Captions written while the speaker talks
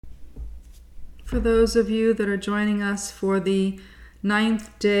For those of you that are joining us for the 9th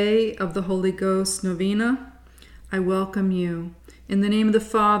day of the Holy Ghost Novena, I welcome you. In the name of the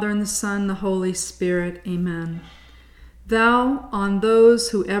Father, and the Son, and the Holy Spirit, amen. Thou, on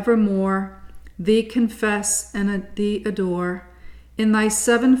those who evermore thee confess and thee adore, in thy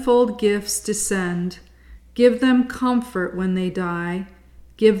sevenfold gifts descend. Give them comfort when they die.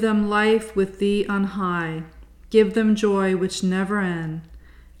 Give them life with thee on high. Give them joy which never end.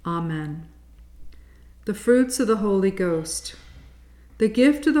 Amen. The fruits of the Holy Ghost. The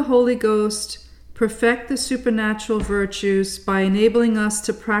gift of the Holy Ghost perfect the supernatural virtues by enabling us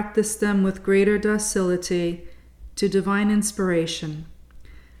to practice them with greater docility to divine inspiration.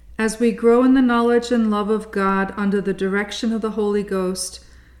 As we grow in the knowledge and love of God under the direction of the Holy Ghost,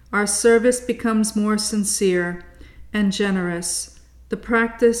 our service becomes more sincere and generous, the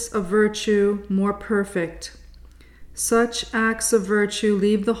practice of virtue more perfect. Such acts of virtue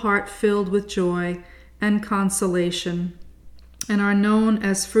leave the heart filled with joy and consolation, and are known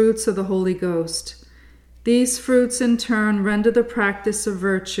as fruits of the Holy Ghost. These fruits in turn render the practice of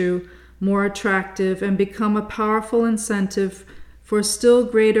virtue more attractive and become a powerful incentive for still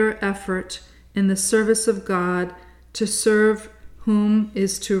greater effort in the service of God, to serve whom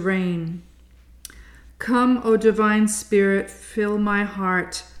is to reign. Come, O divine Spirit, fill my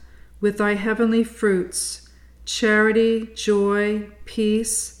heart with thy heavenly fruits: charity, joy,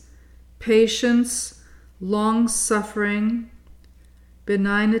 peace, patience, long-suffering,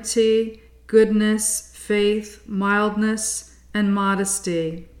 benignity, goodness, faith, mildness, and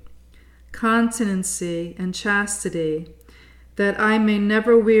modesty, continency and chastity, that I may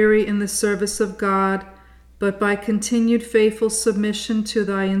never weary in the service of God, but by continued faithful submission to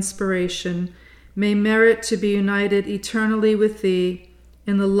thy inspiration, may merit to be united eternally with thee,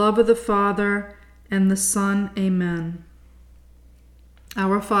 in the love of the Father and the Son. Amen.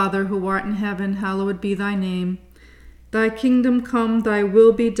 Our Father, who art in heaven, hallowed be thy name. Thy kingdom come, thy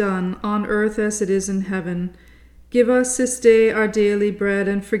will be done, on earth as it is in heaven. Give us this day our daily bread,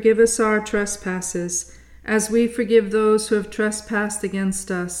 and forgive us our trespasses, as we forgive those who have trespassed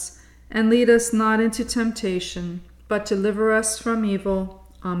against us. And lead us not into temptation, but deliver us from evil.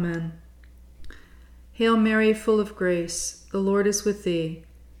 Amen. Hail Mary, full of grace, the Lord is with thee.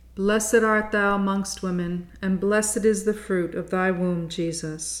 Blessed art thou amongst women, and blessed is the fruit of thy womb,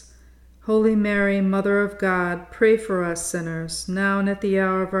 Jesus. Holy Mary, Mother of God, pray for us sinners, now and at the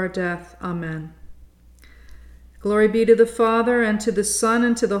hour of our death. Amen. Glory be to the Father, and to the Son,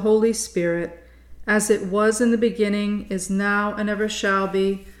 and to the Holy Spirit, as it was in the beginning, is now, and ever shall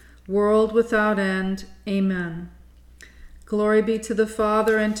be, world without end. Amen. Glory be to the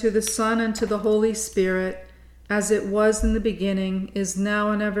Father, and to the Son, and to the Holy Spirit, as it was in the beginning, is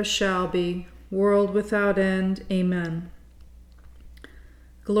now, and ever shall be, world without end. Amen.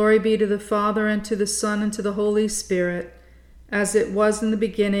 Glory be to the Father, and to the Son, and to the Holy Spirit, as it was in the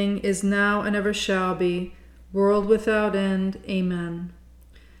beginning, is now, and ever shall be, world without end. Amen.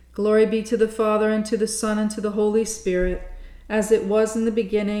 Glory be to the Father, and to the Son, and to the Holy Spirit, as it was in the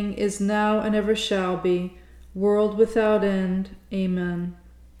beginning, is now, and ever shall be, world without end. Amen.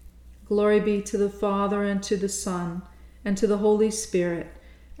 Glory be to the Father, and to the Son, and to the Holy Spirit,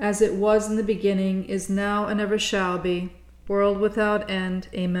 as it was in the beginning, is now, and ever shall be, world without end.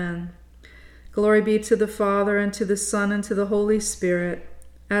 Amen. Glory be to the Father, and to the Son, and to the Holy Spirit,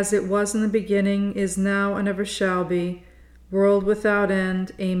 as it was in the beginning, is now, and ever shall be, world without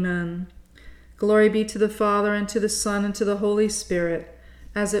end. Amen. Glory be to the Father, and to the Son, and to the Holy Spirit,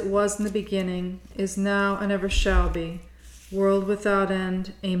 as it was in the beginning, is now, and ever shall be, world without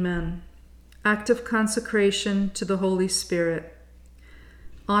end. Amen. Act of consecration to the Holy Spirit.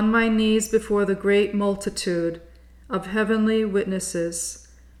 On my knees before the great multitude of heavenly witnesses,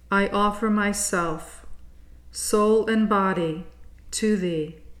 I offer myself, soul and body, to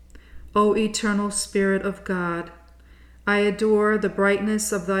thee, O eternal Spirit of God. I adore the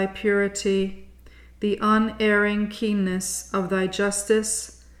brightness of thy purity, the unerring keenness of thy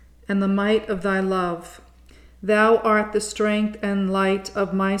justice, and the might of thy love. Thou art the strength and light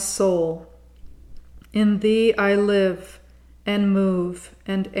of my soul. In thee I live and move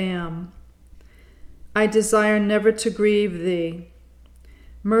and am. I desire never to grieve thee.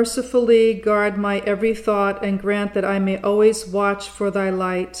 Mercifully guard my every thought, and grant that I may always watch for thy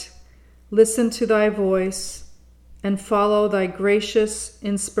light, listen to thy voice, and follow thy gracious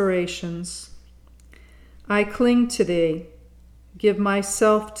inspirations. I cling to thee, give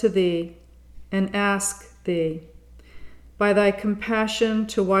myself to thee, and ask thee, by thy compassion,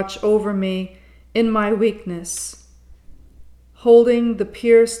 to watch over me in my weakness, holding the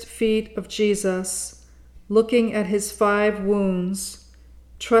pierced feet of Jesus, looking at his 5 wounds,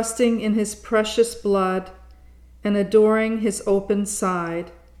 trusting in his precious blood and adoring his open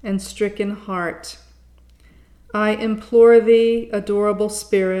side and stricken heart. I implore thee, adorable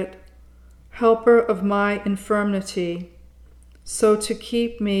Spirit, helper of my infirmity, so to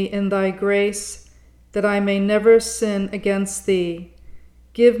keep me in thy grace that I may never sin against thee.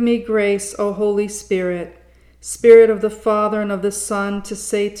 Give me grace, O Holy Spirit, Spirit of the Father and of the Son, to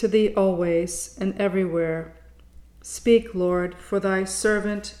say to thee always and everywhere, Speak, Lord, for thy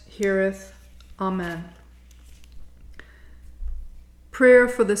servant heareth. Amen. Prayer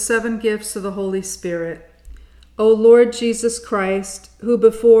for the 7 gifts of the Holy Spirit. O Lord Jesus Christ, who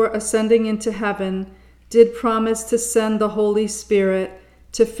before ascending into heaven did promise to send the Holy Spirit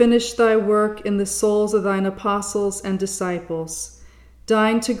to finish thy work in the souls of thine apostles and disciples,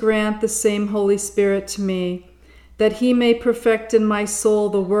 deign to grant the same Holy Spirit to me, that he may perfect in my soul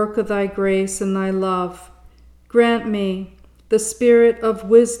the work of thy grace and thy love. Grant me the spirit of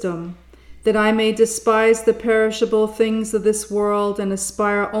wisdom, that I may despise the perishable things of this world and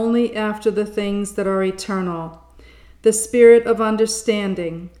aspire only after the things that are eternal. The spirit of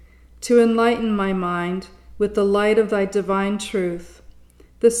understanding, to enlighten my mind with the light of thy divine truth.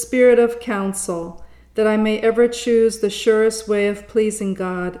 The spirit of counsel, that I may ever choose the surest way of pleasing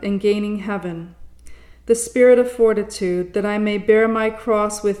God and gaining heaven. The spirit of fortitude, that I may bear my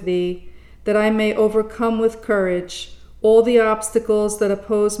cross with thee, that I may overcome with courage all the obstacles that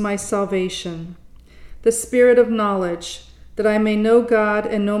oppose my salvation. The spirit of knowledge, that I may know God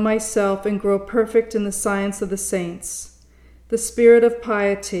and know myself and grow perfect in the science of the saints. The spirit of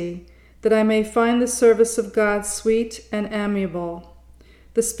piety, that I may find the service of God sweet and amiable.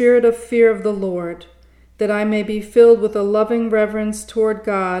 The spirit of fear of the Lord, that I may be filled with a loving reverence toward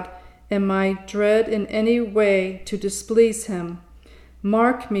God and my dread in any way to displease him.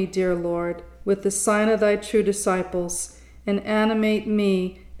 Mark me, dear Lord, with the sign of thy true disciples, and animate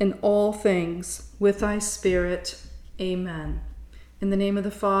me in all things with thy Spirit. Amen. In the name of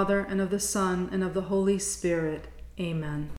the Father, and of the Son, and of the Holy Spirit. Amen.